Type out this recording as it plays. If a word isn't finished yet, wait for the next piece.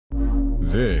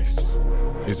This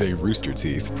is a Rooster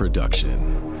Teeth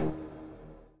production.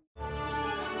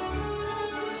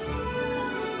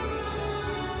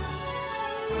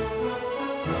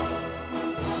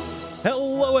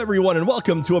 Hello, everyone, and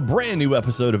welcome to a brand new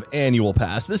episode of Annual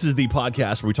Pass. This is the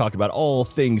podcast where we talk about all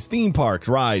things theme parks,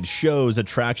 rides, shows,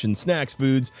 attractions, snacks,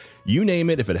 foods, you name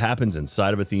it. If it happens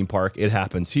inside of a theme park, it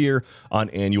happens here on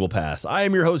Annual Pass. I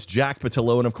am your host, Jack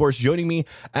Patillo, and of course, joining me,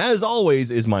 as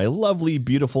always, is my lovely,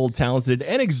 beautiful, talented,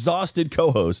 and exhausted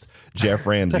co-host, Jeff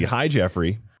Ramsey. Hi,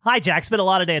 Jeffrey. Hi, Jack. It's been a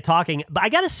lot of day of talking, but I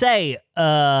gotta say,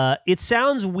 it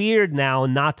sounds weird now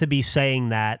not to be saying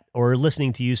that or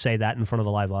listening to you say that in front of a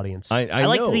live audience. I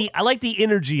like know. I like the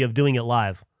energy of doing it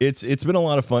live. It's been a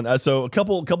lot of fun. So a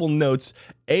couple notes.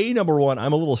 Number one,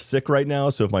 I'm a little sick right now,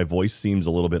 so if my voice seems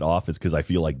a little bit off, it's because I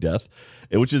feel like death.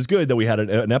 Which is good that we had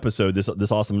an episode,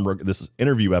 this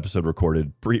interview episode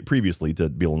recorded previously to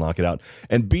be able to knock it out.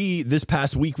 And B, this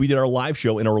past week we did our live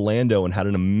show in Orlando and had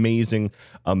an amazing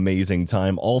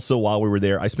time. Also, while we were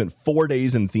there, I spent 4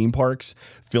 days in theme parks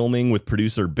filming with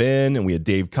producer Ben, and we had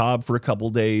Dave Cobb for a couple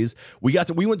days. We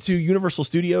went to Universal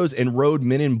Studios and rode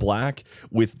Men in Black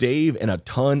with Dave and a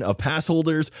ton of pass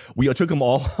holders. We took them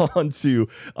all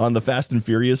on the Fast and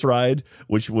Furious ride,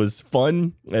 which was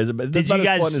fun. That's about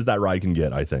as fun as that ride can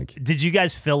get, I think. Did you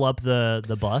guys fill up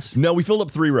the bus? No, we filled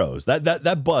up 3 rows.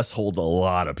 That bus holds a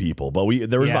lot of people, but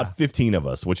there was about 15 of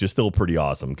us, which is still pretty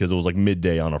awome because it was like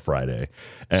midday on a Friday.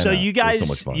 And, so you guys, it was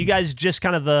so much fun. you guys just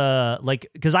kind of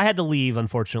because I had to leave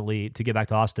unfortunately to get back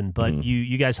to Austin, but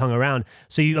you guys hung around.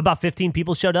 So about 15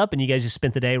 people showed up, and you guys just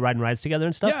spent the day riding rides together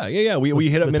and stuff. Yeah. We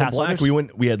hit up Men in Black.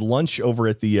 We had lunch over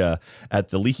at the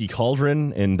Leaky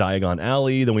Cauldron in Diagon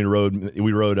Alley. Then we rode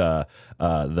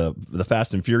the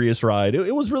Fast and Furious ride.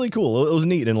 It was really cool. It was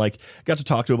neat, and got to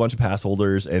talk to a bunch of pass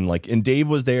holders, and Dave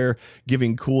was there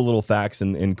giving cool little facts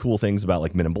and cool things about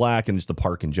Men in Black and just the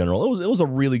park in general. It was a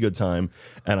really good time,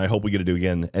 and I hope we get to do it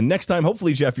again. And next time,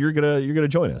 hopefully, Jeff, you're gonna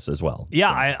join us as well. Yeah,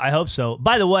 so. I hope so.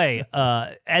 By the way,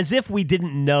 as if we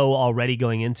didn't know already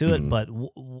going into it, but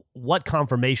what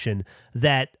confirmation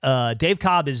that Dave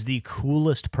Cobb is the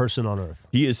coolest person on earth.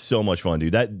 He is so much fun,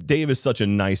 dude. That Dave is such a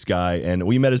nice guy, and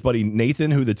we met his buddy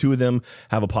Nathan, who the two of them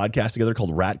have a podcast together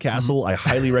called Rat Castle. I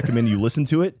highly recommend you listen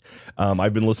to it.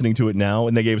 I've been listening to it now,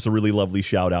 and they gave us a really lovely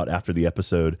shout out after the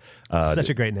episode. Such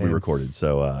a great name. We recorded.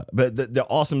 So, but the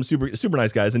awesome, super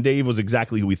nice guys, and Dave was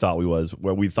exactly who we thought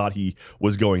where we thought he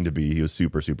was going to be. He was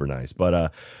super nice.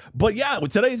 But yeah,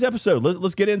 with today's episode,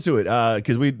 let's get into it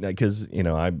because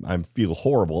I feel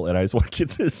horrible, and I just want to get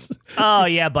this. Oh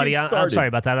yeah, buddy. I'm sorry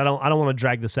about that. I don't want to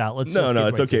drag this out. Let's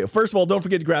it's okay. First of all, don't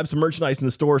forget to grab some merchandise in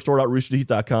the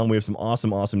store.roosterteeth.com. We have some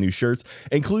awesome new shirts,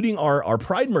 including our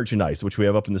Pride merchandise, which we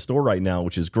have up in the store right now,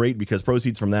 which is great because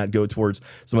proceeds from that go towards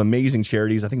some amazing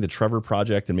charities. I think the Trevor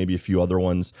Project and maybe a few other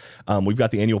ones. We've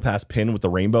got the Annual Pass pin with the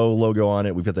rainbow logo on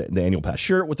it. We've got the Annual Pass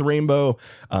shirt with the rainbow,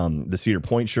 the Cedar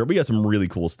Point shirt. We got some really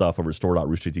cool stuff over at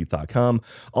store.roosterteeth.com.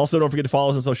 Also, don't forget to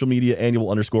follow us on social media,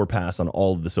 annual_pass on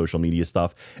all of the social media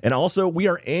stuff. And also, we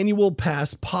are Annual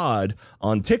Pass Pod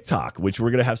on TikTok, which we're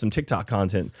going to have some TikTok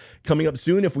content coming up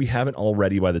soon if we haven't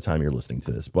already by the time you're listening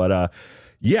to this. But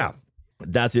yeah,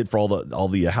 that's it for all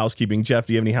the housekeeping. Jeff,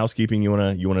 do you have any housekeeping you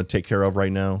want to take care of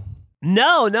right now?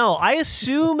 No. I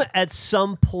assume at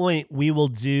some point we will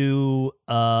do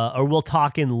or we'll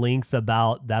talk in length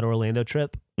about that Orlando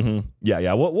trip. Mm-hmm.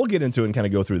 Yeah. We'll get into it and kind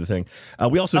of go through the thing.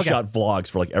 We also shot vlogs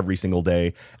for every single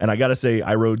day, and I gotta say,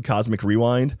 I rode Cosmic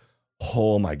Rewind.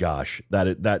 Oh my gosh,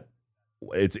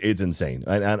 it's insane,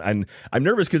 and I'm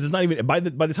nervous because it's not even by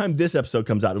the time this episode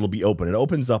comes out, it'll be open. It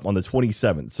opens up on the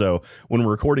 27th, so when we're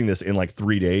recording this in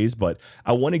 3 days, but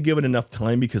I want to give it enough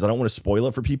time because I don't want to spoil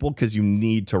it for people because you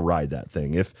need to ride that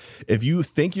thing. If you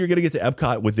think you're gonna get to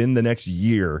Epcot within the next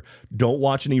year, don't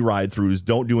watch any ride throughs,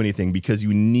 don't do anything because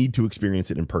you need to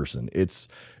experience it in person. It's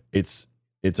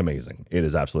amazing. It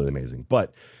is absolutely amazing,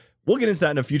 but. We'll get into that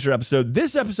in a future episode.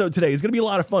 This episode today is going to be a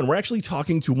lot of fun. We're actually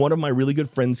talking to one of my really good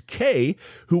friends, Kay,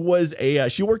 who was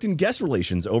she worked in guest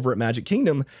relations over at Magic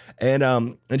Kingdom,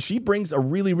 and she brings a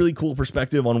really, really cool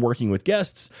perspective on working with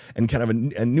guests and kind of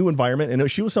a new environment. And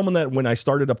she was someone that when I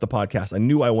started up the podcast, I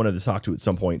knew I wanted to talk to at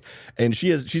some point. And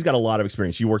she's got a lot of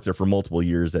experience. She worked there for multiple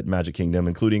years at Magic Kingdom,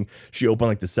 including she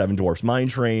opened the Seven Dwarfs Mine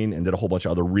Train and did a whole bunch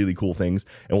of other really cool things.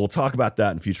 And we'll talk about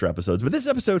that in future episodes. But this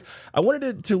episode, I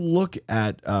wanted to look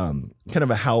at kind of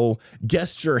how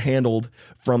guests are handled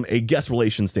from a guest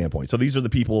relations standpoint. So these are the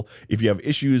people, if you have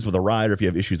issues with a ride or if you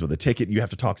have issues with a ticket, you have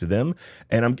to talk to them.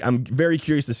 And I'm very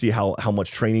curious to see how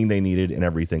much training they needed and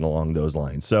everything along those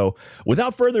lines. So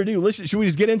without further ado, should we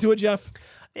just get into it, Jeff?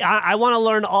 I want to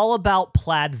learn all about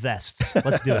plaid vests.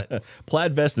 Let's do it.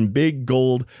 Plaid vest and big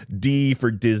gold D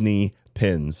for Disney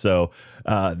pins. So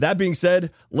that being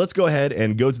said, let's go ahead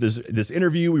and go to this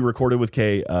interview we recorded with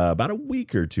Kay about a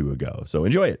week or two ago. So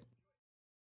enjoy it.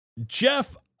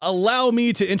 Jeff, allow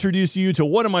me to introduce you to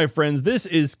one of my friends. This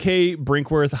is Kay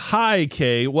Brinkworth. Hi,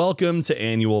 Kay. Welcome to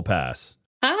Annual Pass.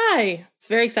 Hi. It's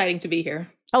very exciting to be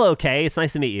here. Hello, Kay. It's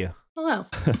nice to meet you. Hello.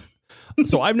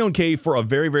 So I've known Kay for a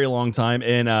very, very long time.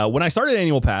 And when I started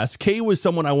Annual Pass, Kay was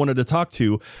someone I wanted to talk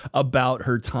to about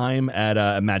her time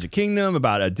at Magic Kingdom,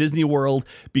 about Disney World,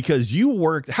 because you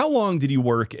worked. How long did you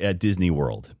work at Disney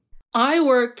World? I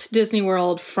worked Disney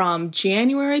World from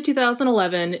January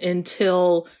 2011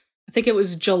 until I think it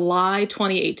was July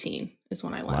 2018 is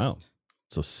when I left. Wow.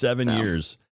 So 7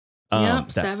 years.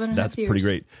 Yep, 7 That's years. pretty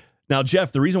great. Now,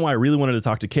 Jeff, the reason why I really wanted to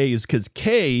talk to Kay is because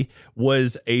Kay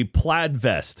was a plaid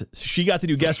vest. She got to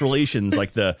do guest relations,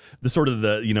 like the sort of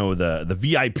the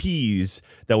VIPs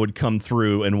that would come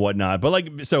through and whatnot. But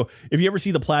like, so if you ever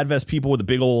see the plaid vest people with the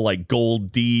big old like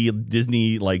gold D,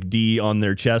 Disney like D on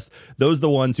their chest, those are the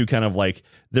ones who kind of like,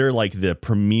 they're like the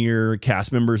premier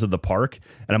cast members of the park.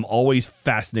 And I'm always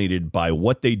fascinated by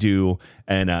what they do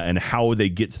and how they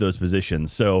get to those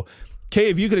positions. So Kay,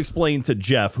 if you could explain to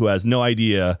Jeff, who has no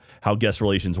idea how guest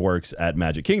relations works at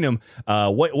Magic Kingdom,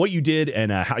 what you did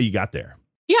and how you got there.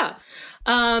 Yeah.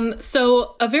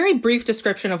 So a very brief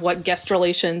description of what guest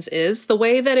relations is. The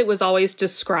way that it was always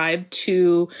described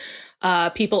to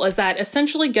people is that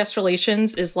essentially guest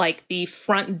relations is like the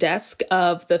front desk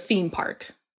of the theme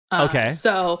park. Okay.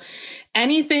 So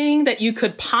anything that you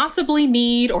could possibly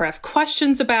need or have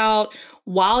questions about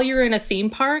while you're in a theme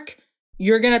park,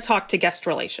 you're going to talk to guest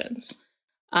relations.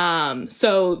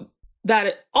 So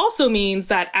that also means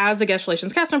that as a guest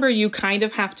relations cast member, you kind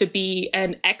of have to be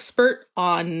an expert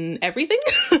on everything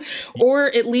or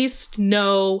at least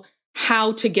know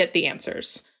how to get the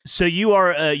answers. So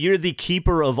you're the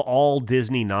keeper of all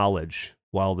Disney knowledge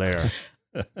while there.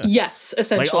 Yes,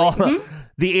 essentially. Like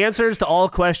the answers to all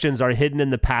questions are hidden in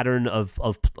the pattern of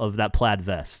that plaid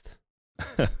vest.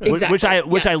 Exactly.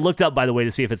 Which I yes. looked up, by the way,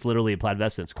 to see if it's literally a plaid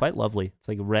vest. And it's quite lovely. It's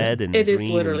like red and it green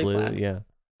is literally and blue. plaid. Yeah.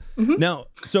 Mm-hmm. Now,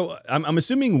 so I'm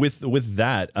assuming with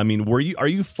that, I mean, are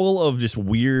you full of just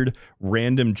weird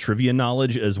random trivia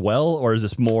knowledge as well, or is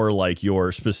this more like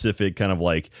your specific kind of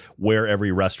like where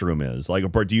every restroom is? Like,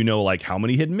 or do you know like how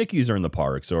many hidden Mickeys are in the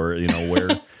parks, or you know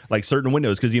where like certain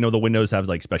windows, because you know the windows have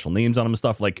like special names on them and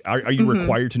stuff. Like, are you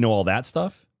required to know all that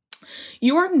stuff?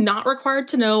 You are not required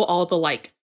to know all the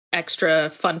like extra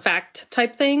fun fact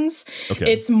type things.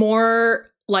 Okay. It's more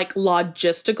like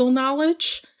logistical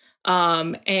knowledge.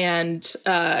 And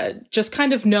just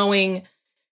kind of knowing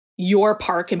your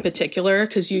park in particular,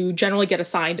 because you generally get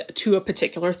assigned to a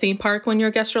particular theme park when you're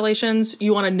guest relations.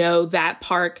 You want to know that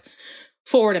park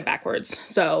forward and backwards.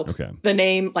 So the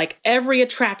name, like every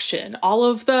attraction, all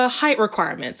of the height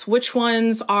requirements, which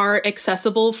ones are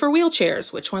accessible for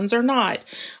wheelchairs, which ones are not,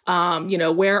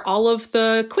 where all of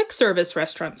the quick service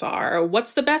restaurants are,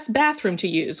 what's the best bathroom to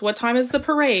use, what time is the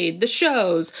parade, the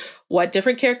shows, what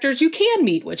different characters you can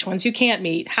meet, which ones you can't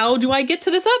meet, how do I get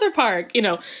to this other park? You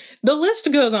know, the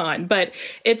list goes on, but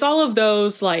it's all of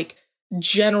those like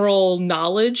general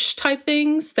knowledge type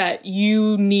things that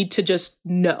you need to just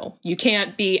know. You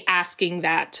can't be asking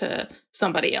that to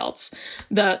somebody else.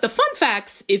 The fun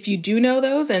facts, if you do know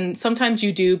those, and sometimes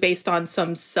you do based on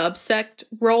some subsect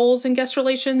roles in guest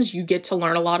relations, you get to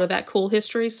learn a lot of that cool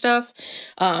history stuff.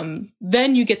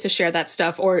 Then you get to share that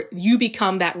stuff, or you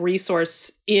become that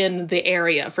resource in the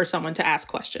area for someone to ask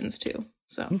questions to.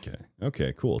 So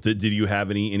okay, cool. Did you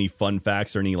have any fun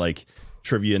facts or any like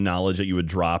trivia knowledge that you would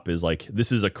drop is like,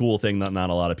 this is a cool thing that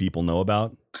not a lot of people know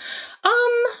about?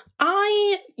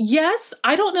 Yes,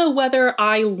 I don't know whether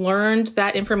I learned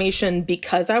that information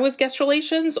because I was guest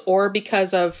relations or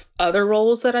because of other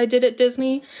roles that I did at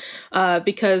Disney.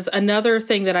 Because another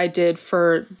thing that I did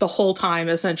for the whole time,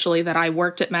 essentially, that I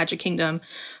worked at Magic Kingdom,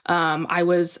 I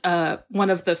was one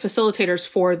of the facilitators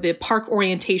for the park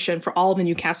orientation for all the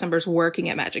new cast members working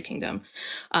at Magic Kingdom.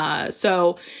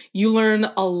 So you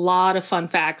learn a lot of fun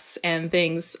facts and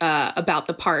things about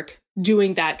the park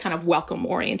doing that kind of welcome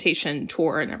orientation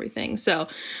tour and everything. So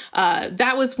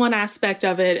that was one aspect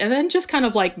of it. And then just kind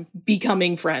of like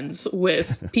becoming friends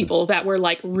with people that were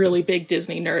like really big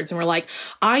Disney nerds and were like,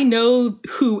 I know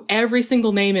who every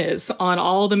single name is on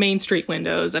all the Main Street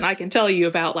windows. And I can tell you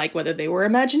about like whether they were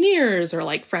Imagineers or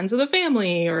like friends of the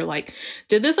family or like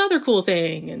did this other cool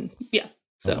thing. And yeah.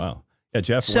 So. Oh, wow. Yeah,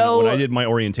 Jeff, when I did my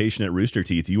orientation at Rooster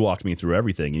Teeth, you walked me through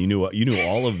everything. You knew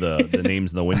all of the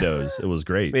names in the windows. It was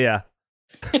great. Yeah.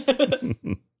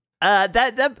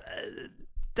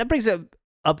 that brings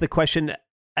up the question,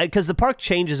 because the park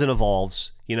changes and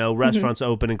evolves. You know, restaurants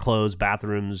open and close,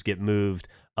 bathrooms get moved,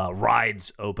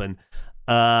 rides open.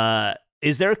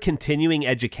 Is there continuing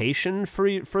education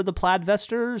for the plaid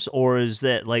vesters, or is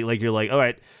that like you're like, all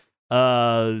right,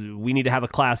 we need to have a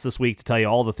class this week to tell you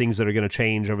all the things that are going to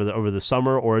change over the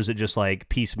summer, or is it just like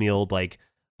piecemealed, like,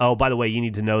 oh, by the way, you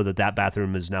need to know that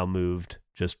bathroom is now moved.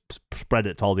 Just spread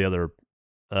it to all the other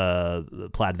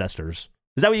plaid vesters.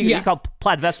 Is that what you call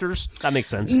plaid vesters? That makes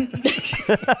sense.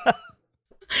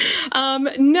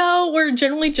 No, we're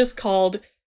generally just called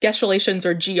guest relations,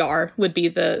 or GR would be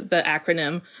the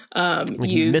acronym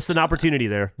used. Missed an opportunity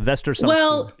there. Vester sounds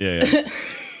cool. Yeah.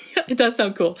 It does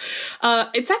sound cool.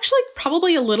 It's actually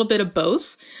probably a little bit of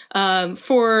both.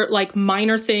 For like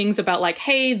minor things about like,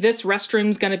 hey, this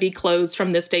restroom's going to be closed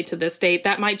from this date to this date.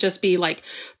 That might just be like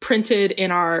printed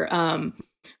in our,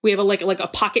 we have like a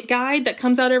pocket guide that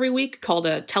comes out every week called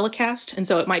a telecast. And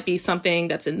so it might be something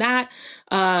that's in that.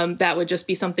 That would just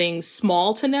be something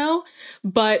small to know.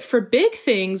 But for big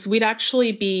things, we'd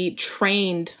actually be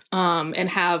trained and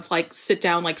have like sit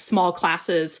down like small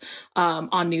classes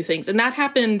on new things. And that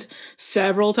happened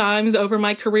several times over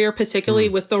my career, particularly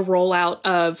with the rollout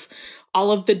of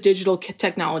all of the digital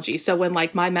technology. So when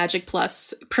like My Magic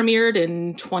Plus premiered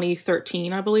in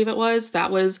 2013, I believe it was,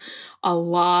 that was a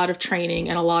lot of training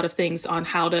and a lot of things on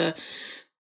how to,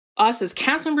 us as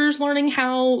cast members learning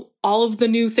how all of the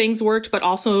new things worked, but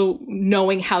also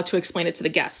knowing how to explain it to the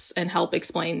guests and help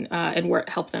explain and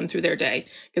help them through their day.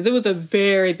 Because it was a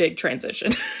very big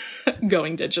transition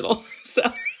going digital.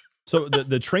 So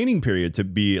the training period to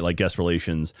be like guest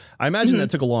relations, I imagine that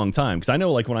took a long time, because I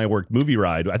know like when I worked Movie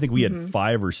Ride, I think we had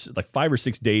 5 or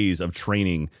 6 days of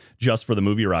training just for the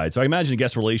Movie Ride. So I imagine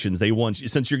guest relations, they want,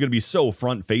 since you're going to be so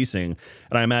front facing,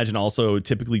 and I imagine also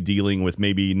typically dealing with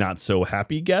maybe not so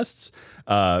happy guests,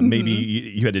 maybe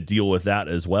you had to deal with that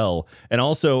as well. And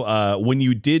also when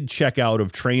you did check out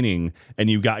of training and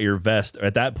you got your vest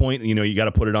at that point, you know, you got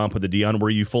to put it on, put the D on. Were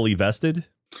you fully vested?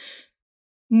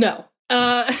 No.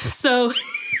 So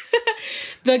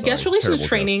the guest relations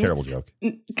training, terrible joke.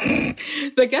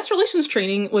 The guest relations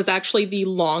training was actually the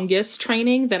longest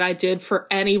training that I did for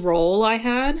any role I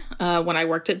had, when I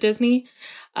worked at Disney.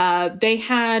 They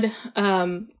had,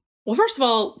 well, first of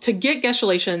all, to get guest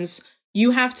relations,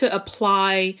 you have to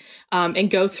apply, and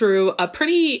go through a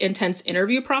pretty intense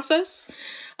interview process.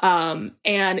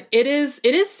 And it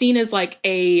is seen as like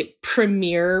a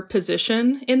premier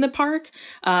position in the park.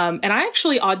 And I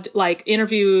actually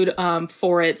interviewed,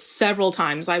 for it several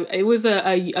times. It was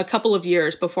a couple of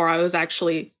years before I was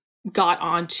actually got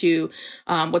onto,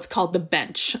 what's called the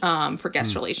bench, for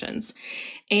guest relations.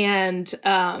 And,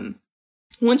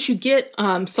 once you get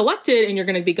selected and you're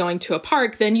going to be going to a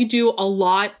park, then you do a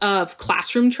lot of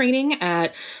classroom training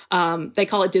at, they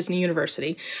call it Disney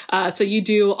University. So you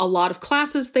do a lot of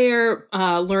classes there,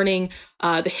 learning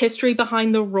the history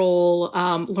behind the role,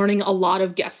 learning a lot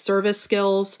of guest service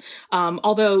skills.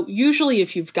 Although usually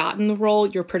if you've gotten the role,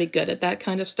 you're pretty good at that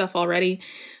kind of stuff already.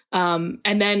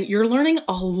 And then you're learning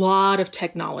a lot of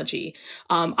technology.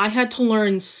 I had to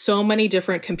learn so many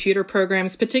different computer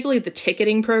programs, particularly the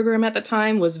ticketing program at the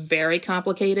time was very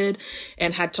complicated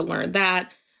and had to learn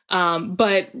that.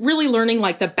 But really learning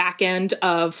like the back end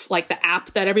of like the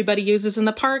app that everybody uses in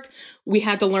the park, we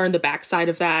had to learn the backside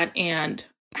of that and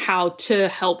how to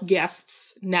help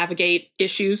guests navigate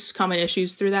common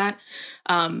issues through that.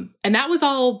 And that was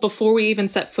all before we even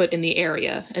set foot in the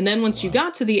area. And then once you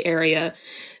got to the area,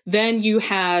 then you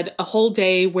had a whole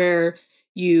day where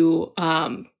you,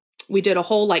 we did a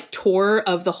whole like tour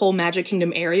of the whole Magic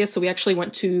Kingdom area. So we actually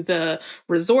went to the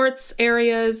resorts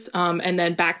areas, and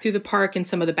then back through the park and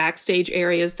some of the backstage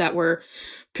areas that were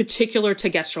particular to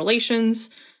guest relations.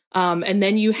 And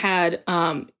then you had,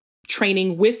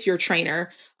 training with your trainer,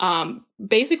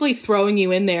 basically throwing you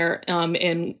in there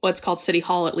in what's called City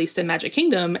Hall, at least in Magic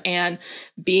Kingdom, and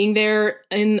being there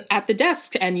at the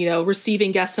desk and, you know,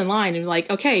 receiving guests in line and like,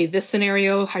 okay, this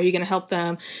scenario, how are you going to help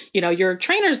them? You know, your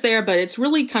trainer's there, but it's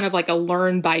really kind of like a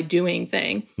learn by doing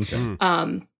thing. Okay.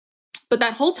 But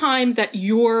that whole time that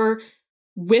you're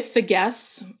with the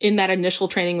guests in that initial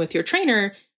training with your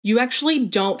trainer, you actually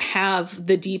don't have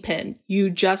the D-pin.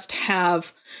 You just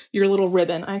have your little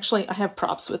ribbon. I have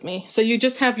props with me. So you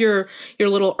just have your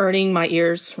little earning my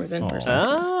ears ribbon.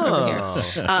 Over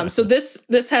here. So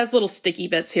this has little sticky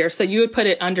bits here. So you would put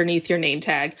it underneath your name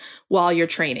tag while you're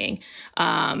training.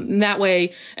 And that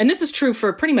way, and this is true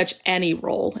for pretty much any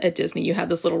role at Disney, you have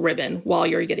this little ribbon while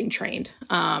you're getting trained.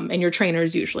 And your trainer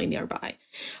is usually nearby.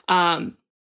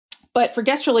 But for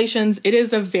guest relations, it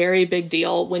is a very big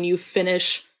deal when you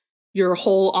finish your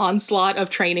whole onslaught of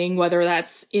training, whether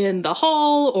that's in the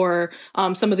hall or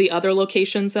some of the other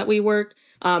locations that we worked.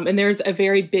 And there's a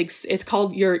very big, it's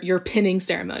called your pinning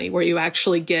ceremony, where you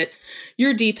actually get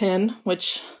your D-pin,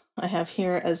 which I have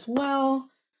here as well.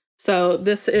 So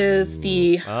this is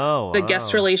the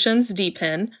guest relations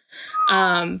D-pin.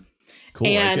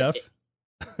 Cool, right, Jeff?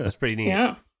 That's pretty neat.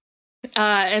 Yeah.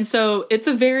 And so it's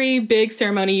a very big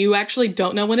ceremony. You actually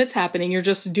don't know when it's happening. You're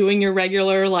just doing your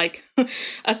regular like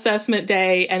assessment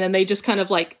day, and then they just kind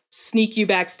of like sneak you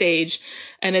backstage.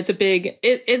 And it's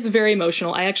it's very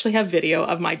emotional. I actually have video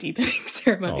of my deepening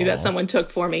ceremony that someone took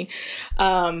for me.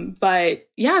 But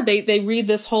yeah, they read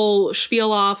this whole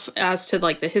spiel off as to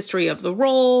like the history of the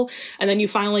role. And then you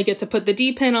finally get to put the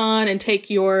D-pin on and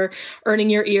take your earning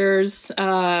your ears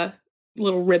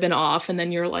little ribbon off. And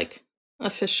then you're like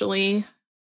officially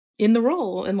in the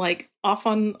role and like off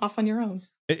on your own.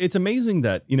 It's amazing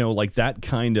that, like that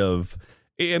kind of,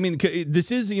 I mean,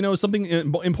 this is, something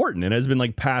important and has been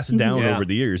like passed down over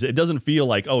the years. It doesn't feel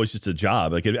like, oh, it's just a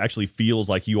job. Like it actually feels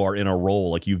like you are in a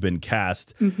role, like you've been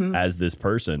cast as this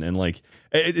person. And like,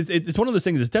 it's one of those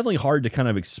things. It's definitely hard to kind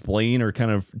of explain or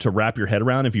kind of to wrap your head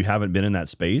around if you haven't been in that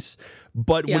space.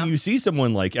 But when you see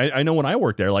someone like, I know when I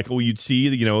worked there, like, you'd see,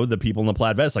 the people in the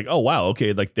plaid vest, like, oh, wow,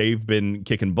 okay, like they've been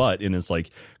kicking butt. And it's like,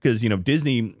 because,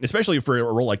 Disney, especially for a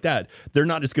role like that, they're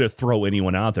not just going to throw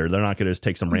anyone out there. They're not going to just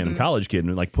take some random college kid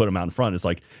and like put them out in front. It's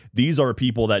like, these are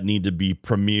people that need to be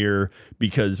premier,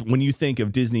 because when you think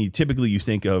of Disney, typically you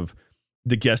think of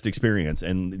the guest experience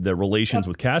and the relations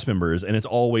with cast members, and it's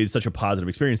always such a positive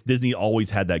experience. Disney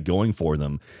always had that going for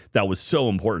them. That was so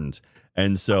important.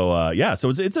 And so, so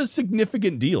it's a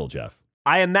significant deal, Jeff.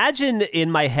 I imagine in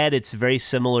my head it's very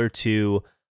similar to,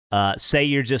 say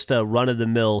you're just a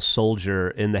run-of-the-mill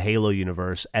soldier in the Halo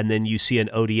universe, and then you see an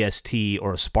ODST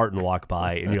or a Spartan walk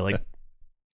by, and you're like,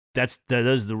 those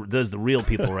are the real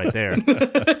people right there.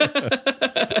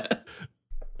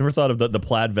 Never thought of the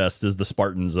plaid vests as the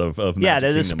Spartans of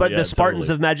Magic Kingdom. The Spartans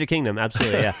of Magic Kingdom.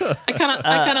 Absolutely, yeah. I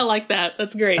kind of like that.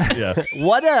 That's great. Yeah.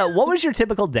 What was your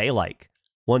typical day like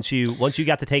once you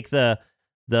got to take the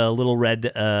little red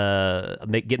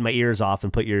getting my ears off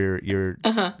and put your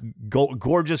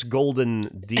gorgeous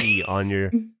golden D on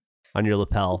your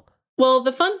lapel? Well,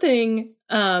 the fun thing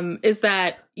is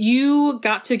that you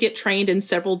got to get trained in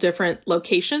several different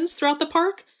locations throughout the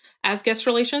park as guest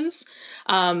relations.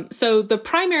 So the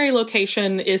primary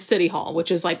location is City Hall, which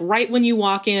is like right when you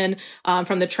walk in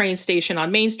from the train station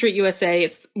on Main Street, USA.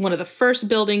 It's one of the first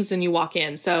buildings and you walk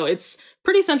in. So it's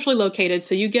pretty centrally located.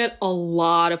 So you get a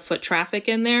lot of foot traffic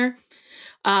in there.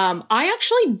 I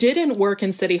actually didn't work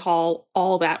in City Hall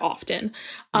all that often.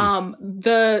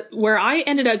 Where I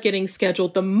ended up getting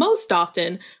scheduled the most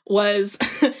often was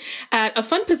at a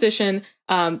fun position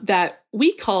that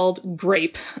we called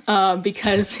Grape,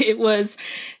 because it was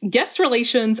guest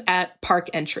relations at park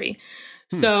entry.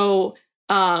 So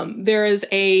there is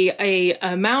a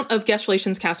amount of guest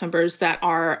relations cast members that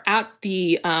are at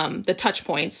the touch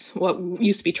points, what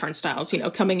used to be turnstiles,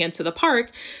 coming into the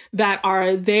park, that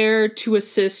are there to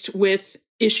assist with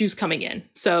issues coming in.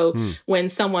 So when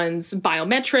someone's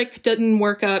biometric didn't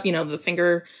work up, the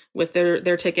finger with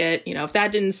their ticket, if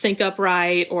that didn't sync up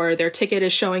right, or their ticket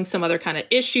is showing some other kind of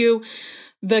issue,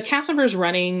 the cast members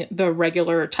running the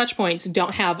regular touch points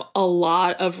don't have a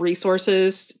lot of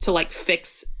resources to like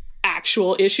fix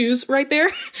actual issues right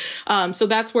there. So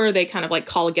that's where they kind of like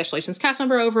call a guest relations cast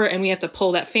member over, and we have to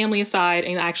pull that family aside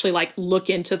and actually like look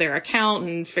into their account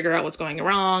and figure out what's going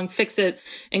wrong, fix it,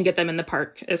 and get them in the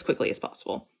park as quickly as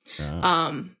possible.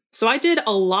 So I did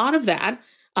a lot of that.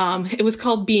 It was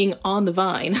called being on the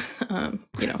vine,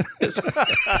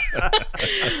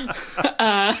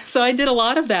 so I did a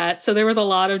lot of that. So there was a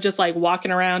lot of just like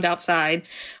walking around outside.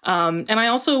 And I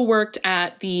also worked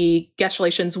at the guest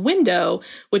relations window,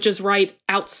 which is right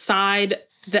outside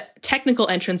the technical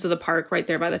entrance of the park, right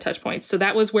there by the touch points. So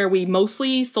that was where we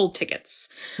mostly sold tickets.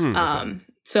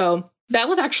 So that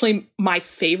was actually my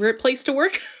favorite place to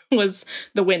work was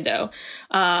the window,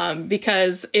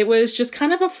 because it was just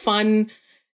kind of a fun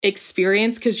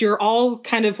experience, because you're all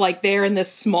kind of like there in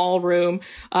this small room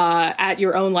at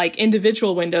your own like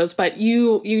individual windows, but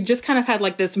you just kind of had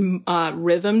like this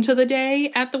rhythm to the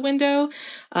day at the window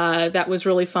that was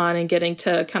really fun, and getting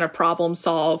to kind of problem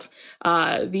solve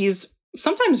these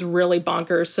sometimes really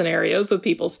bonkers scenarios with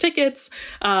people's tickets,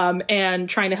 and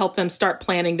trying to help them start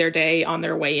planning their day on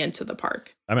their way into the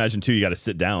park. I imagine, too, you got to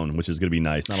sit down, which is going to be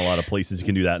nice. Not a lot of places you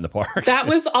can do that in the park. That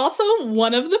was also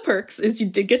one of the perks, is you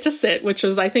did get to sit, which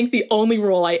was, I think, the only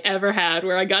role I ever had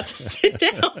where I got to sit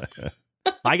down.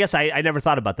 I guess I never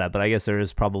thought about that, but I guess there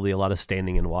is probably a lot of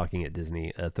standing and walking at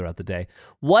Disney throughout the day.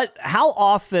 How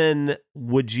often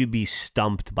would you be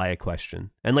stumped by a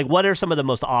question? And like, what are some of the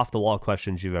most off the wall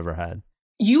questions you've ever had?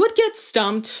 You would get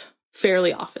stumped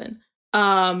fairly often.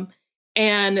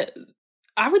 And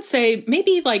I would say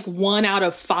maybe like 1 out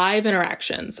of 5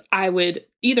 interactions, I would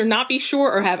either not be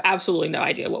sure or have absolutely no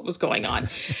idea what was going on.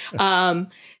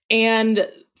 And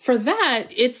for that,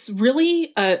 it's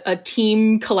really a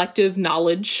team collective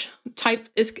knowledge type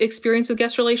experience with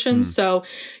guest relations. So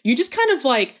you just kind of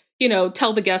like,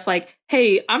 tell the guest like,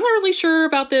 hey, I'm not really sure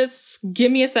about this. Give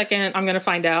me a second. I'm going to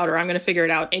find out, or I'm going to figure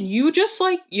it out. And you just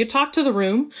like, you talk to the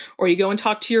room, or you go and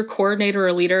talk to your coordinator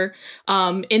or leader.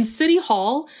 In City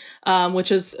Hall,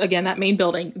 which is, again, that main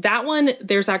building, that one,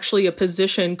 there's actually a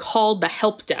position called the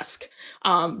help desk.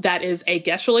 That is a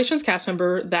guest relations cast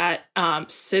member that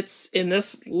sits in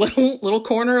this little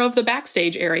corner of the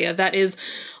backstage area that is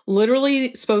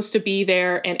literally supposed to be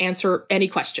there and answer any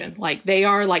question. Like, they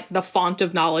are like the font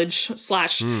of knowledge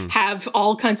 / have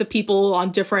all kinds of people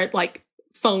on different like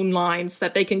phone lines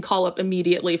that they can call up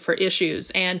immediately for issues.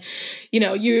 And,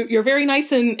 you're very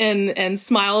nice and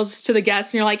smiles to the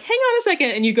guests, and you're like, hang on a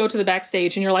second. And you go to the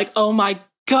backstage and you're like, oh my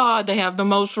God, they have the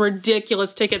most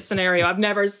ridiculous ticket scenario. I've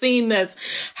never seen this.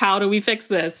 How do we fix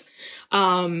this?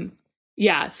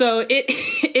 Yeah, so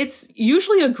it's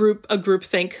usually a group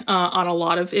think on a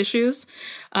lot of issues.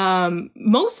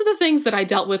 Most of the things that I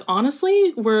dealt with,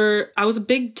 honestly, I was a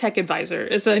big tech advisor,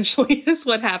 essentially, is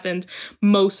what happened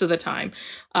most of the time.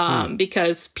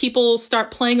 Because people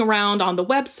start playing around on the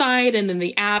website and then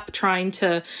the app trying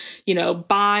to,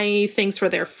 buy things for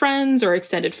their friends or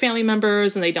extended family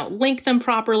members, and they don't link them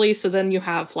properly. So then you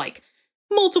have like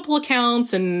multiple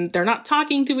accounts and they're not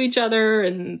talking to each other,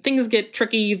 and things get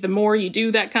tricky the more you do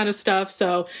that kind of stuff.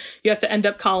 So you have to end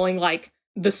up calling like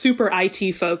the super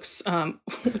IT folks,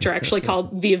 which are actually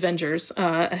called the Avengers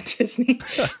at Disney.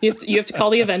 You have to call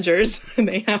the Avengers, and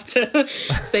they have to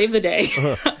save the day.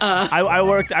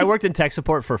 I worked in tech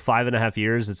support for 5.5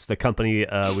 years. It's the company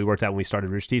we worked at when we started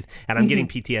Rooster Teeth, and I'm getting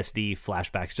PTSD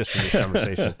flashbacks just from this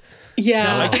conversation. Yeah,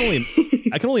 no,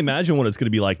 I can only imagine what it's going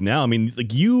to be like now. I mean,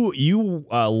 like you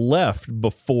left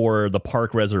before the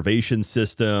park reservation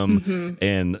system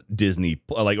and Disney,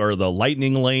 or the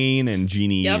Lightning Lane and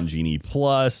Genie and Genie Plus.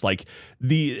 Like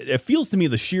it feels to me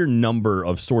the sheer number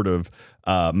of sort of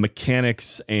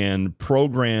mechanics and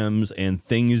programs and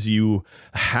things you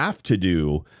have to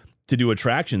do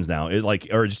attractions now,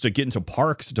 or just to get into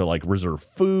parks, to like reserve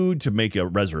food, to make a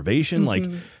reservation. Like,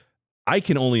 I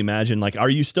can only imagine, like, are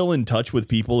you still in touch with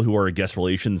people who are guest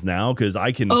relations now? Because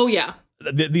I can. Oh, yeah.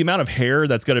 The amount of hair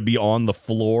that's going to be on the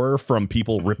floor from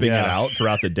people ripping it out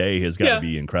throughout the day has got to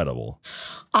be incredible.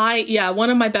 One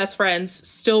of my best friends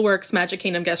still works Magic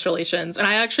Kingdom guest relations. And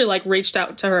I actually like reached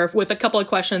out to her with a couple of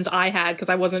questions I had, because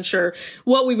I wasn't sure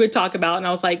what we would talk about. And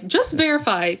I was like, just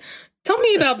verify. Tell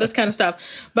me about this kind of stuff.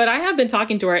 But I have been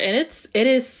talking to her, and it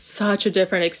is such a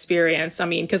different experience. I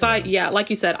mean, because like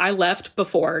you said, I left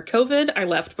before COVID. I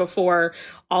left before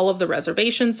all of the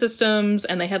reservation systems,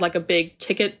 and they had like a big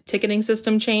ticketing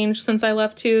system change since I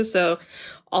left too. So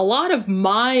a lot of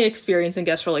my experience in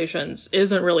guest relations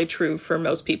isn't really true for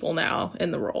most people now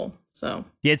in the role. So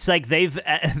yeah, it's like they've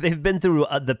been through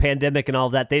the pandemic and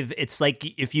all that. It's like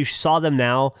if you saw them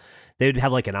now, they'd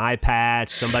have like an eye patch,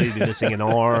 somebody'd be missing an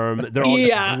arm. They're all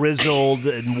just grizzled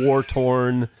and war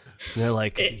torn. They're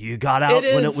like, you got out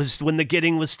when the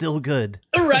getting was still good,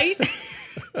 right?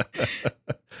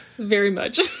 Very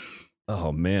much.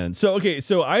 Oh man.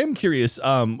 So I am curious.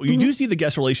 You do see the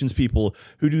guest relations people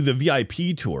who do the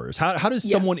VIP tours. How does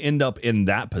someone end up in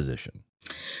that position?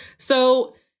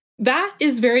 So that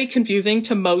is very confusing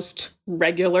to most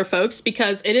regular folks,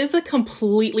 because it is a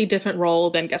completely different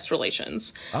role than guest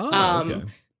relations. Oh, okay.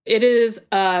 It is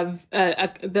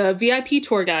the VIP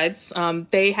tour guides.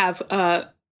 They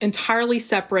have entirely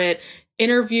separate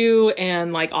interview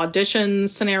and like audition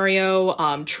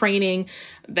scenario, training.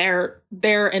 They're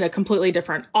in a completely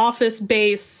different office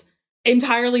base,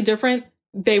 entirely different.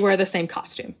 They wear the same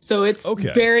costume, so it's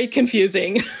very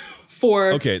confusing.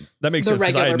 That makes sense,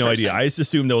 because I had no idea. I just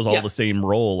assumed that was all the same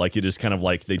role. Like, you just kind of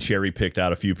like they cherry picked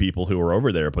out a few people who were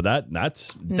over there, but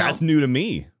that's new to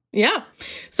me. Yeah.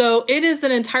 So it is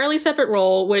an entirely separate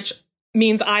role, which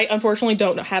means I unfortunately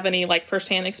don't have any like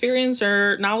firsthand experience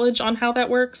or knowledge on how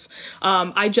that works.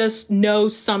 I just know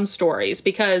some stories,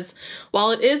 because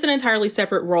while it is an entirely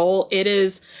separate role, it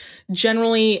is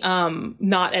generally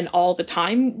not an all the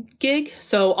time gig.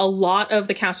 So a lot of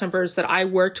the cast members that I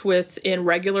worked with in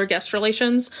regular guest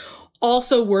relations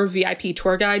also were VIP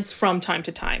tour guides from time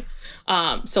to time.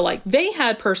 So like they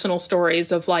had personal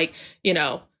stories of like, you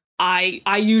know,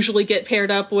 I usually get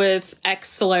paired up with X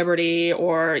celebrity,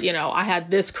 or, you know, I had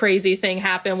this crazy thing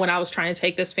happen when I was trying to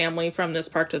take this family from this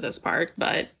park to this park,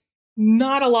 but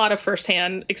not a lot of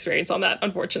firsthand experience on that,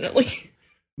 unfortunately.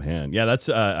 Man, yeah, that's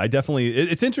I definitely.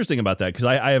 It's interesting about that because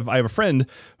I have a friend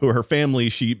who her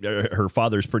family, her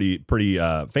father's pretty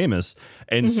famous,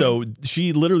 and so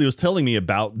she literally was telling me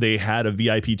about they had a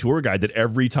VIP tour guide that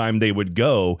every time they would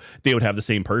go, they would have the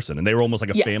same person, and they were almost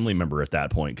like a family member at that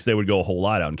point because they would go a whole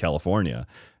lot out in California.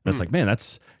 And it's like, man,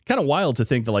 that's kind of wild to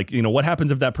think that, like, you know, what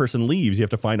happens if that person leaves? You have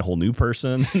to find a whole new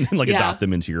person and then, like, adopt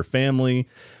them into your family.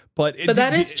 But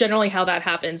that is generally how that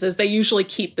happens, is they usually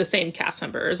keep the same cast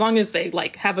member as long as they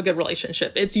like have a good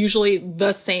relationship. It's usually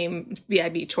the same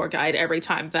VIP tour guide every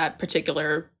time that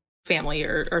particular family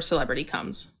or celebrity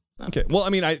comes. So. Okay. Well, I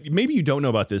mean, maybe you don't know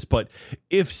about this, but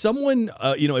if someone,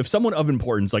 if someone of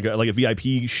importance, like a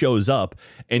VIP shows up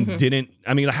and didn't,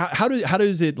 I mean, how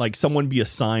does it, like, someone be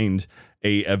assigned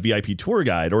a VIP tour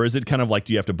guide, or is it kind of like,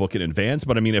 do you have to book in advance?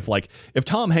 But I mean, if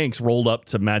Tom Hanks rolled up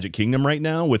to Magic Kingdom right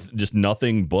now with just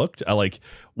nothing booked, like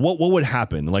what would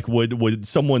happen? Like, would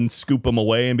someone scoop him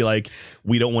away and be like,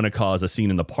 we don't want to cause a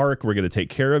scene in the park, we're going to take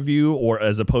care of you? Or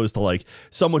as opposed to like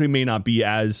someone who may not be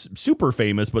as super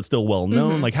famous, but still well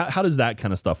known, like how does that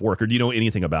kind of stuff work? Or do you know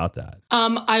anything about that?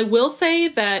 I will say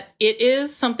that it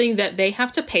is something that they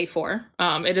have to pay for.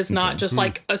 It is not just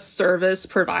like a service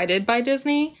provided by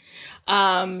Disney.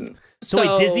 So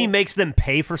wait, Disney makes them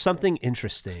pay for something?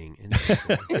 Interesting.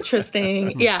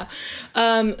 Yeah.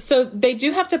 So they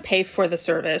do have to pay for the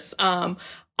service.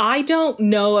 I don't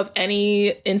know of any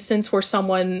instance where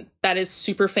someone that is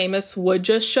super famous would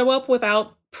just show up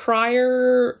without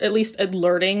prior, at least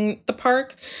alerting the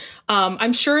park.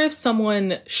 I'm sure if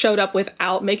someone showed up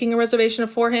without making a reservation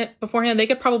beforehand, they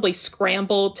could probably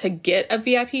scramble to get a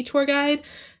VIP tour guide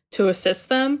to assist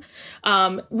them.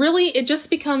 Really, it just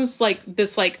becomes like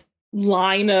this like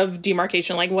line of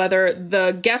demarcation, like whether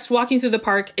the guest walking through the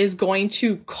park is going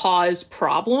to cause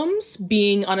problems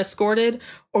being unescorted,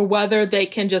 or whether they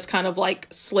can just kind of like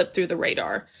slip through the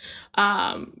radar.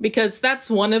 Because that's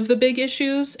one of the big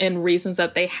issues and reasons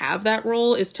that they have that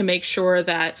role, is to make sure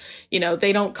that, you know,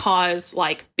 they don't cause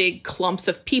like big clumps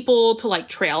of people to like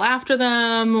trail after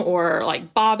them or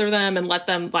like bother them and let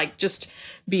them like just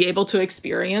be able to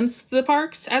experience the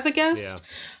parks as a guest.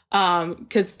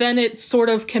 Because then it sort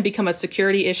of can become a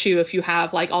security issue if you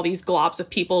have like all these globs of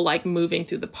people like moving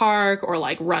through the park or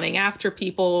like running after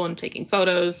people and taking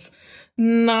photos.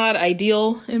 Not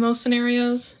ideal in most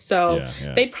scenarios. So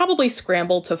they'd probably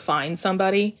scramble to find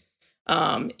somebody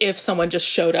if someone just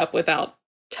showed up without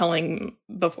telling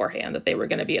beforehand that they were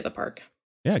going to be at the park.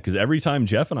 Yeah, because every time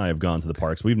Jeff and I have gone to the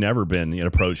parks, we've never been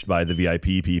approached by the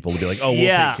VIP people to be like, oh, we'll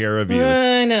take care of you.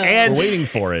 I know. And we're waiting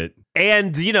for it.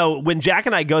 And, you know, when Jack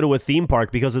and I go to a theme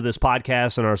park because of this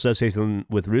podcast and our association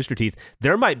with Rooster Teeth,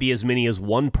 there might be as many as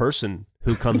one person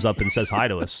who comes up and says hi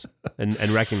to us and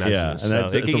recognizes us. And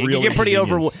that's, so it can get pretty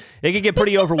it can get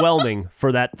pretty overwhelming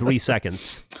for that 3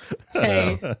 seconds.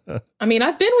 Hey, I mean,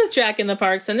 I've been with Jack in the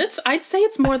parks, and I'd say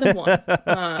it's more than one.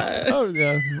 Oh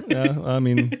yeah. I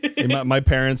mean, my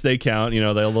parents, they count. You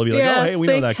know, they'll be like, oh, hey, we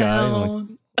know that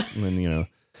count. Guy. And then, you know.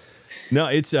 No,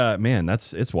 it's man,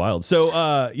 it's wild. So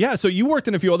so you worked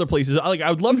in a few other places. I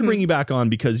would love to bring you back on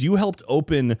because you helped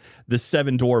open the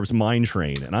Seven Dwarfs Mine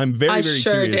Train, and I'm very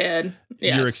curious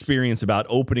your experience about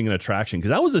opening an attraction, because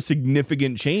that was a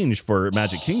significant change for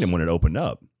Magic Kingdom when it opened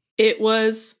up. It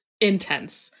was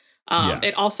intense.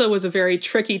 It also was a very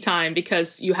tricky time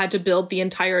because you had to build the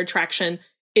entire attraction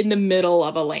in the middle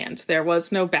of a land. There was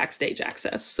no backstage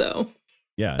access, so.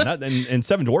 Yeah, and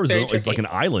Seven Dwarfs is like an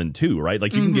island too, right?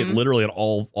 Like you can get literally on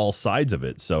all sides of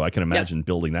it. So I can imagine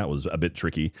building that was a bit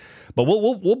tricky. But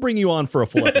we'll bring you on for a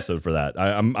full episode for that.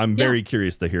 I'm very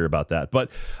curious to hear about that.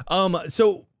 But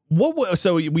so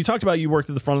we talked about you worked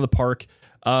at the front of the park.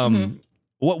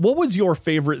 What was your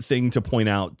favorite thing to point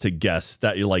out to guests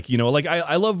that you're like, like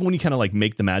I love when you kind of like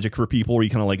make the magic for people, or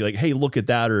you kind of like, hey, look at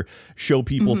that, or show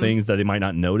people things that they might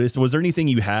not notice. Was there anything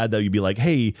you had that you'd be like,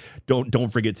 hey, don't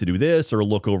forget to do this, or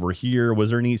look over here?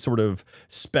 Was there any sort of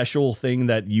special thing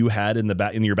that you had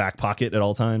in your back pocket at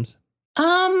all times?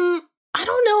 I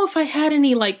don't know if I had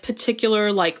any like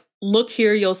particular like, look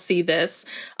here, you'll see this.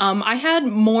 I had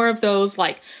more of those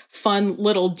like fun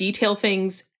little detail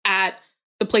things at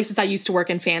the places I used to work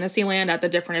in Fantasyland at the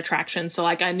different attractions. So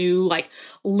like I knew like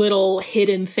little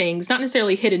hidden things, not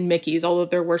necessarily hidden Mickeys, although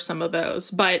there were some of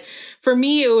those. But for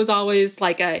me, it was always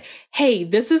like hey,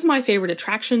 this is my favorite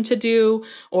attraction to do,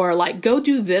 or like go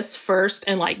do this first.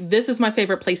 And like, this is my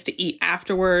favorite place to eat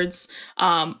afterwards.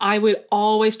 I would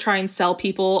always try and sell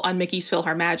people on Mickey's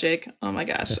PhilharMagic. Oh my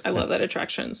gosh, I love that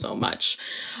attraction so much.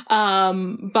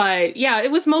 But yeah,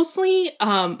 it was mostly,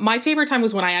 my favorite time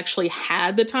was when I actually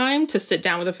had the time to sit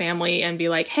down with a family and be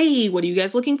like, hey, what are you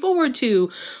guys looking forward to?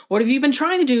 What have you been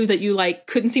trying to do that you like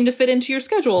couldn't seem to fit into your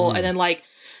schedule? And then like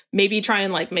maybe try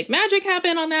and like make magic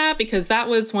happen on that, because that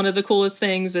was one of the coolest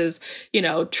things is, you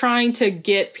know, trying to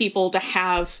get people to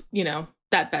have, you know,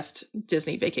 that best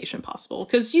Disney vacation possible,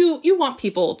 because you want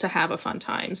people to have a fun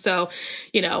time. So,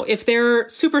 you know, if they're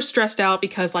super stressed out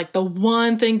because like the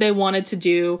one thing they wanted to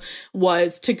do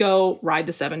was to go ride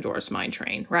the Seven Dwarfs Mine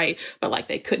Train, right? But like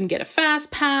they couldn't get a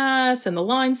fast pass and the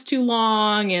line's too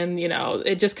long, and you know,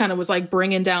 it just kind of was like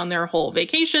bringing down their whole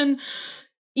vacation.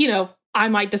 You know, I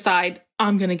might decide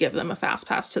I'm going to give them a fast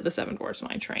pass to the Seven Dwarfs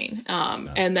Mine Train.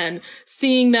 And then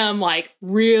seeing them like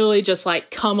really just like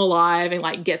come alive and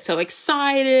like get so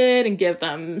excited and give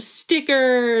them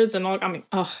stickers and all, I mean,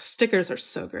 oh, stickers are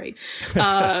so great.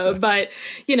 But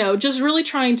you know, just really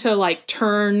trying to like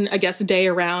turn, I guess, a day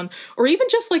around, or even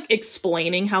just like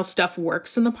explaining how stuff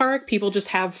works in the park. People just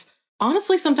have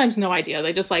honestly sometimes no idea.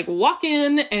 They just like walk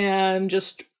in and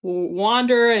just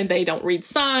wander, and they don't read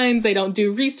signs, they don't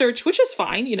do research, which is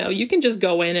fine. You know, you can just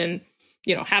go in and,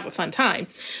 you know, have a fun time.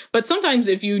 But sometimes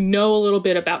if you know a little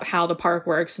bit about how the park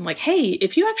works and like, hey,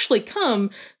 if you actually come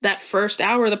that first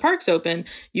hour the park's open,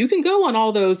 you can go on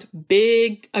all those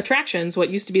big attractions,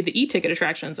 what used to be the e-ticket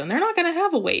attractions, and they're not going to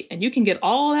have a wait, and you can get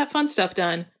all that fun stuff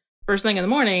done first thing in the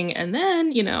morning, and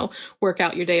then, you know, work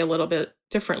out your day a little bit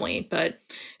differently. But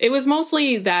it was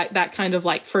mostly that kind of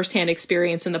like firsthand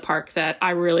experience in the park that I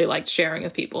really liked sharing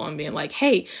with people and being like,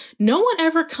 hey, no one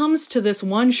ever comes to this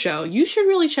one show. You should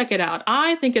really check it out.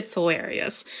 I think it's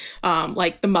hilarious.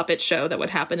 Like the Muppet Show that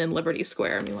would happen in Liberty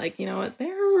Square. I mean, like, you know what? They're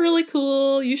really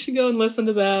cool. You should go and listen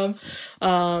to them.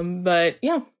 But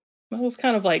yeah. That was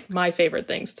kind of like my favorite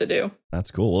things to do.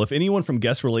 That's cool. Well, if anyone from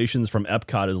guest relations from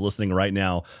Epcot is listening right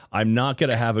now, I'm not going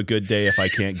to have a good day if I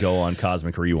can't go on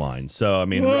Cosmic Rewind. So, I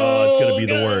mean, it's going to be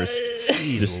the worst.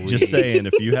 Just saying,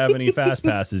 if you have any fast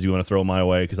passes you want to throw my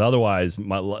way, because otherwise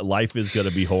my life is going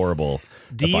to be horrible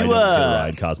if I don't get to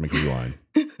ride Cosmic Rewind.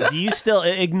 Do you still,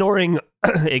 ignoring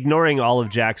all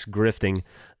of Jack's grifting,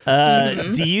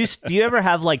 do you ever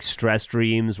have like stress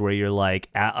dreams where you're like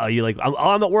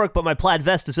I'm at work but my plaid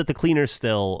vest is at the cleaner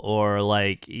still, or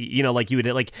like, you know, like you would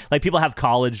like people have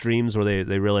college dreams where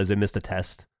they realize they missed a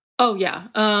test? Oh yeah,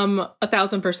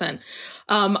 1,000%.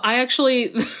 I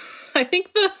actually I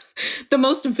think the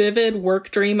most vivid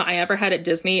work dream I ever had at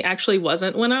Disney actually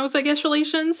wasn't when I was at guest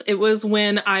relations. It was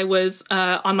when I was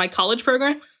on my college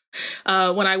program.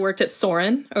 When I worked at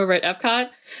Soarin' over at Epcot,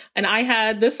 and I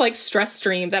had this like stress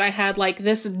dream that I had like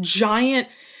this giant,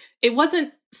 it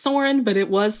wasn't Soarin', but it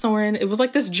was Soarin'. It was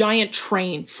like this giant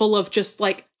train full of just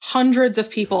like hundreds of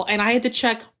people, and I had to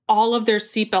check all of their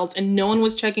seatbelts, and no one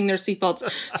was checking their seatbelts.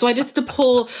 So I just had to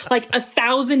pull like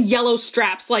 1,000 yellow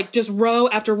straps, like just row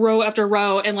after row after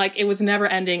row, and like it was never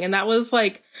ending. And that was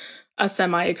like a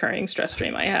semi-occurring stress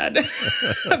dream I had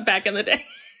back in the day.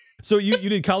 So you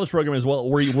did college program as well.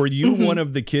 Were you one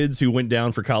of the kids who went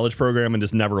down for college program and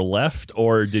just never left,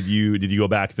 or did you go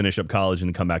back, finish up college,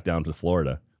 and come back down to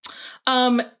Florida?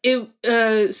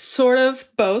 It sort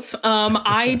of both.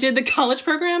 I did the college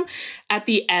program at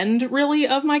the end, really,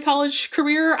 of my college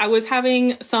career. I was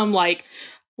having some like,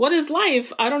 what is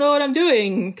life? I don't know what I'm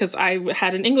doing, because I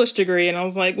had an English degree and I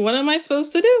was like, what am I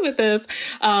supposed to do with this?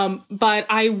 But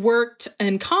I worked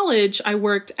in college. I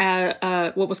worked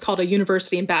at what was called a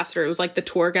university ambassador. It was like the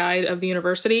tour guide of the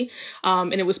university.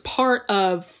 And it was part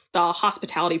of the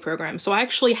hospitality program. So I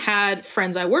actually had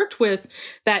friends I worked with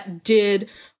that did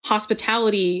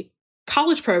hospitality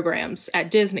college programs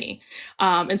at Disney.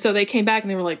 And so they came back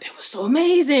and they were like, that was so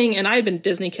amazing. And I had been a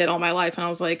Disney kid all my life. And I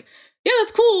was like, yeah,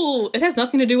 that's cool. It has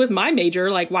nothing to do with my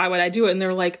major. Like, why would I do it? And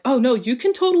they're like, oh, no, you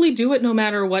can totally do it no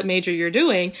matter what major you're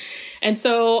doing. And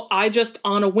so I just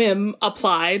on a whim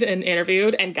applied and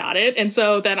interviewed and got it. And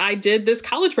so then I did this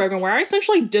college program where I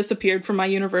essentially disappeared from my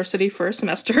university for a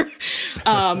semester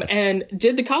and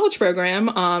did the college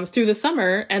program through the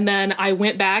summer. And then I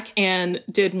went back and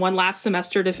did one last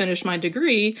semester to finish my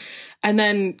degree. and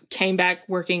then came back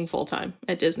working full time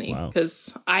at Disney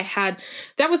because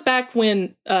that was back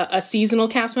when a seasonal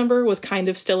cast member was kind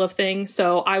of still a thing.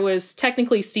 So I was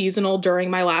technically seasonal during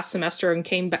my last semester and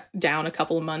came back down a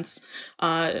couple of months,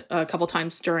 a couple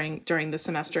times during the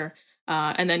semester.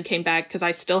 And then came back because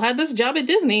I still had this job at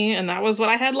Disney, and that was what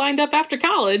I had lined up after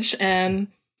college, and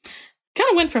kind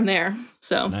of went from there.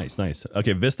 So nice.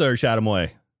 Okay, Vista or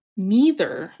Chatham-Way?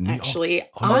 Neither, actually.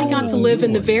 I got to live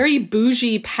in the very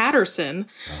bougie Patterson,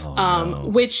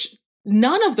 which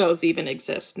none of those even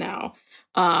exist now.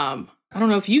 I don't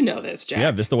know if you know this, Jack.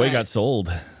 Yeah, Vista Way got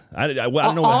sold. I don't know what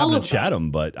happened to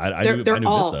Chatham, but I knew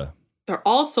Vista. They're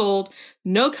all sold.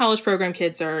 No college program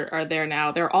kids are there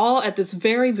now. They're all at this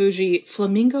very bougie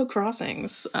Flamingo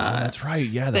Crossings. That's right.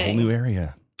 Yeah, the whole new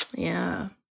area. Yeah.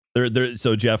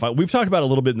 So Jeff, we've talked about it a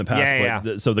little bit in the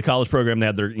past, so the college program, they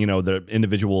had their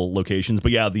individual locations,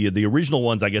 but the original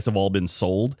ones I guess have all been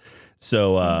sold.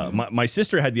 So my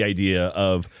sister had the idea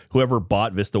of whoever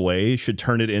bought Vista Way should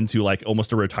turn it into like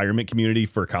almost a retirement community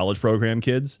for college program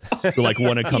kids who like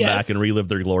want to come back and relive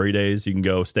their glory days. You can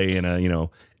go stay in a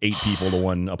 8 people to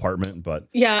one apartment, but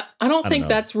yeah, I don't think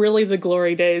that's really the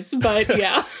glory days, but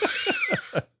yeah.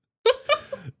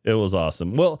 It was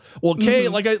awesome. Well, Kay,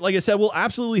 like I said, we'll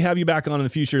absolutely have you back on in the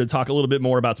future to talk a little bit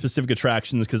more about specific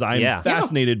attractions because I'm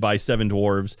fascinated by Seven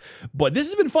Dwarves. But this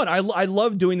has been fun. I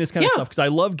love doing this kind of stuff because I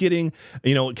love getting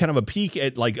kind of a peek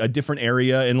at like a different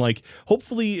area, and like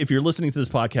hopefully if you're listening to this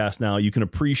podcast now, you can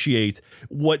appreciate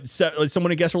what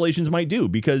someone in guest relations might do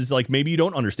because like maybe you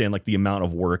don't understand like the amount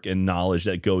of work and knowledge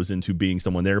that goes into being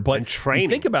someone there. But you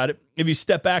think about it, if you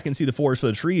step back and see the forest for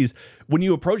the trees, when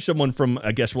you approach someone from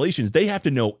a guest relations, they have to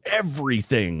know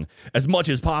everything as much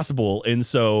as possible. And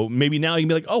so maybe now you can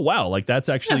be like, oh, wow, like that's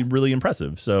actually really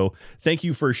impressive. So thank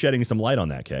you for shedding some light on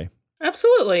that, Kay.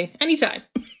 Absolutely. Anytime.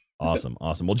 Awesome.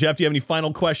 Well, Jeff, do you have any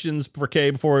final questions for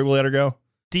Kay before we let her go?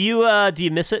 Do you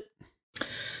miss it?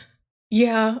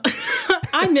 Yeah.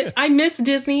 I miss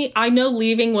Disney. I know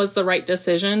leaving was the right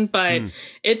decision, but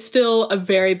it's still a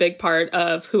very big part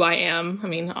of who I am. I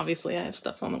mean, obviously I have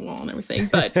stuff on the wall and everything,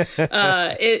 but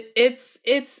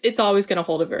it's always going to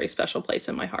hold a very special place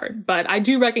in my heart. But I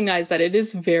do recognize that it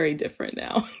is very different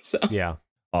now. So yeah.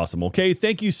 Awesome. Okay.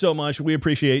 Thank you so much. We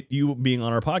appreciate you being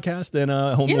on our podcast, and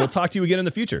we'll talk to you again in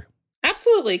the future.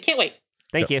 Absolutely. Can't wait.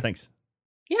 Thank you. Thanks.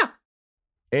 Yeah.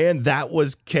 And that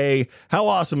was Kay. How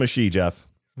awesome is she, Jeff?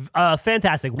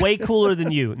 Fantastic. Way cooler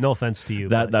than you. No offense to you.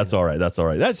 That's all right. That's all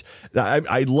right.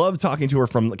 I love talking to her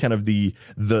from kind of the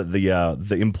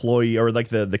employee or like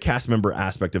the cast member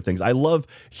aspect of things. I love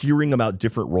hearing about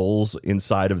different roles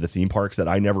inside of the theme parks that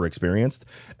I never experienced,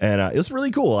 and it's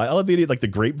really cool. I love the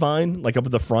grapevine, like up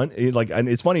at the front. And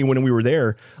it's funny when we were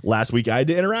there last week, I had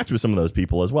to interact with some of those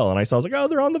people as well, and I was like, oh,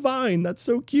 they're on the vine. That's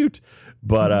so cute.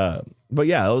 But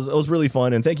yeah, it was really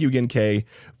fun, and thank you again, Kay,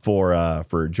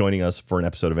 for joining us for an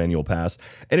episode of Annual Pass.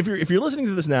 And if you're listening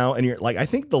to this now, and you're like, I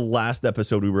think the last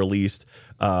episode we released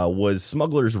was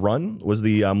Smuggler's Run, was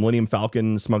the Millennium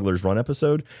Falcon Smuggler's Run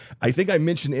episode. I think I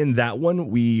mentioned in that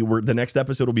one the next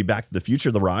episode will be Back to the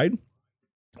Future, the ride.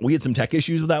 We had some tech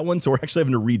issues with that one, so we're actually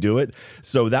having to redo it.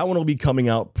 So that one will be coming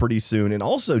out pretty soon. And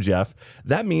also, Jeff,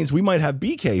 that means we might have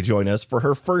BK join us for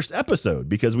her first episode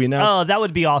because we announced... Oh, that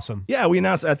would be awesome. Yeah, we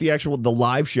announced at the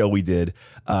live show we did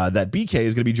that BK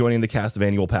is going to be joining the cast of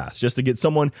Annual Pass, just to get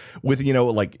someone with,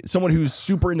 like someone who's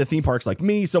super into theme parks like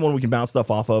me, someone we can bounce stuff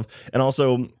off of, and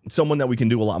also someone that we can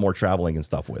do a lot more traveling and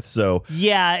stuff with. So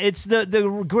yeah, it's the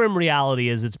grim reality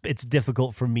is it's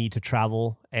difficult for me to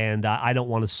travel, and I don't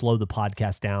want to slow the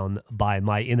podcast down by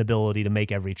my inability to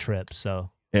make every trip. So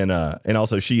and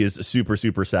also she is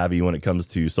super savvy when it comes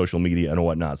to social media and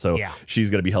whatnot. So she's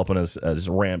going to be helping us just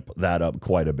ramp that up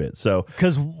quite a bit. So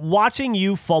because watching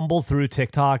you fumble through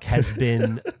TikTok has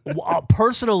been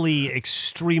personally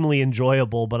extremely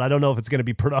enjoyable, but I don't know if it's going to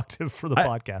be productive for the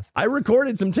podcast. I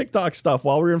recorded some TikTok stuff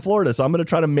while we were in Florida, so I'm going to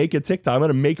try to make a TikTok. I'm going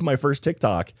to make my first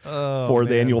TikTok for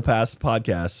the Annual Pass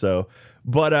podcast. So.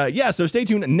 But so stay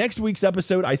tuned. Next week's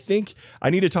episode, I think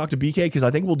I need to talk to BK because I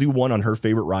think we'll do one on her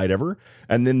favorite ride ever.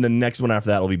 And then the next one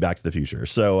after that will be Back to the Future.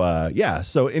 So,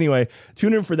 So anyway,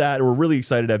 tune in for that. We're really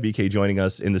excited to have BK joining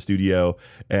us in the studio.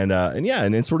 And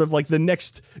it's sort of like the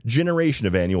next generation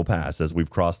of Annual Pass as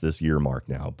we've crossed this year mark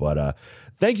now. But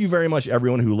thank you very much,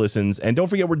 everyone who listens. And don't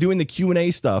forget, we're doing the Q&A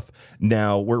stuff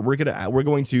now. We're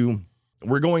going to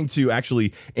we're going to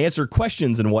actually answer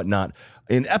questions and whatnot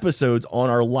in episodes on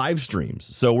our live streams.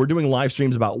 So we're doing live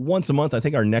streams about once a month. I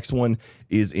think our next one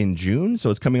is in June, so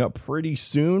it's coming up pretty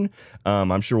soon.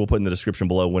 I'm sure we'll put in the description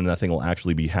below when that thing will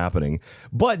actually be happening.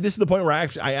 But this is the point where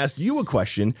I ask you a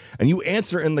question and you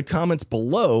answer in the comments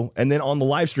below, and then on the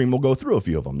live stream, we'll go through a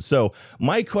few of them. So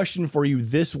my question for you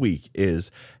this week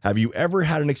is, have you ever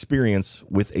had an experience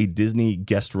with a Disney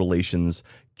guest relations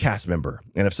cast member?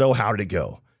 And if so, how did it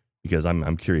go? Because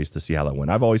I'm curious to see how that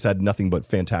went. I've always had nothing but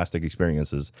fantastic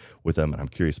experiences with them, and I'm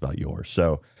curious about yours.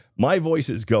 So my voice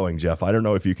is going, Jeff. I don't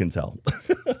know if you can tell.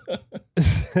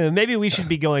 Maybe we should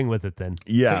be going with it then.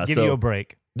 Yeah. Give you a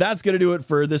break. That's going to do it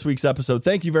for this week's episode.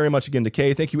 Thank you very much again to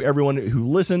Kay. Thank you, everyone who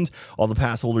listened. All the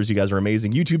pass holders, you guys are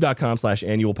amazing.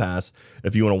 YouTube.com/annual pass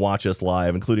if you want to watch us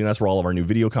live, including that's where all of our new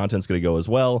video content's going to go as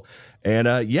well.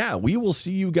 And yeah, we will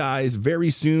see you guys very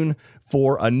soon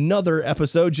for another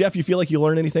episode. Jeff, you feel like you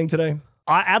learned anything today?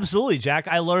 Absolutely, Jack.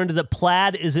 I learned that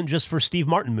plaid isn't just for Steve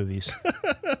Martin movies.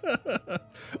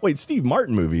 Wait, Steve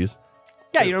Martin movies?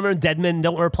 Yeah, you remember Dead Men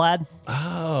Don't Wear Plaid?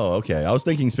 Oh, okay. I was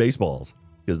thinking Spaceballs.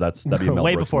 Because that'd be a Mel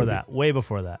way Brooks before movie. that. Way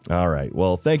before that. All right.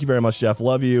 Well, thank you very much, Jeff.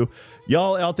 Love you.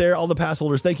 Y'all out there, all the pass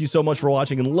holders, thank you so much for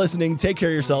watching and listening. Take care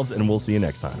of yourselves, and we'll see you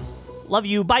next time. Love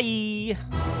you.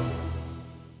 Bye.